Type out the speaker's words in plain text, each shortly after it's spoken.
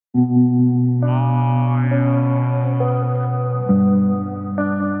The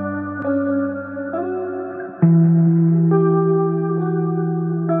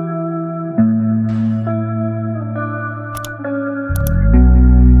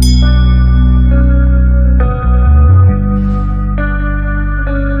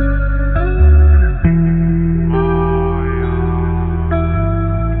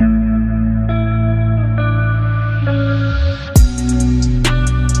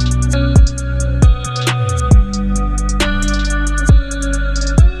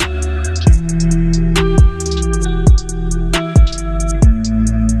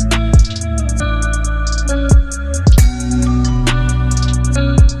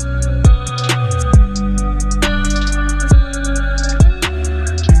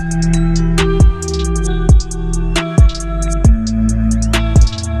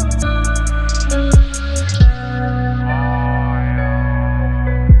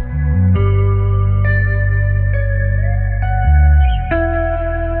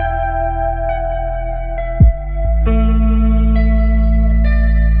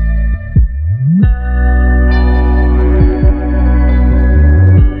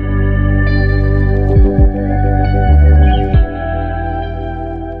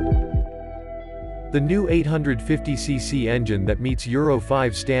new 850cc engine that meets Euro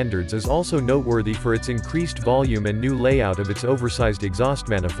 5 standards is also noteworthy for its increased volume and new layout of its oversized exhaust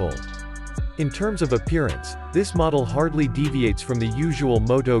manifold. In terms of appearance, this model hardly deviates from the usual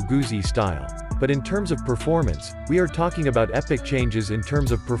Moto Guzzi style. But in terms of performance, we are talking about epic changes in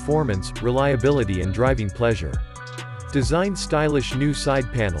terms of performance, reliability and driving pleasure. Designed stylish new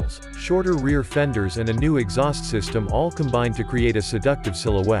side panels, shorter rear fenders and a new exhaust system all combine to create a seductive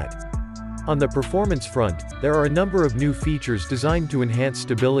silhouette. On the performance front, there are a number of new features designed to enhance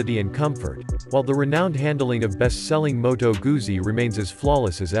stability and comfort, while the renowned handling of best-selling Moto Guzzi remains as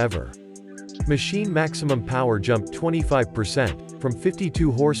flawless as ever. Machine maximum power jumped 25%, from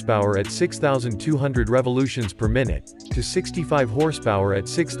 52 horsepower at 6,200 revolutions per minute, to 65 horsepower at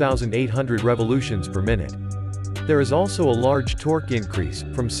 6,800 revolutions per minute. There is also a large torque increase,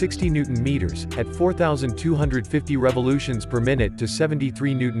 from 60 Nm at 4,250 revolutions per minute to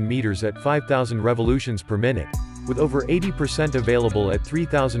 73 Nm at 5,000 revolutions per minute, with over 80% available at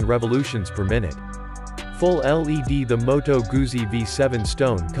 3,000 revolutions per minute. Full LED. The Moto Guzzi V7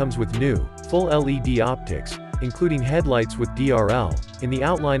 Stone comes with new, full LED optics, including headlights with DRL, in the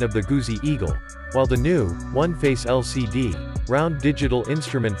outline of the Guzzi Eagle, while the new, one-face LCD, round digital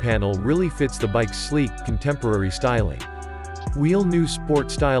instrument panel really fits the bike's sleek, contemporary styling. New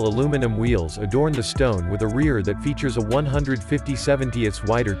sport-style aluminum wheels adorn the Stone with a rear that features a 150/70ths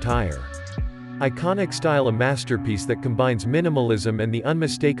wider tire. Iconic style. A masterpiece that combines minimalism and the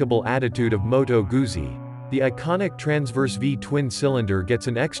unmistakable attitude of Moto Guzzi. The iconic transverse V twin-cylinder gets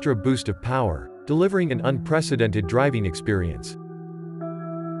an extra boost of power, delivering an unprecedented driving experience.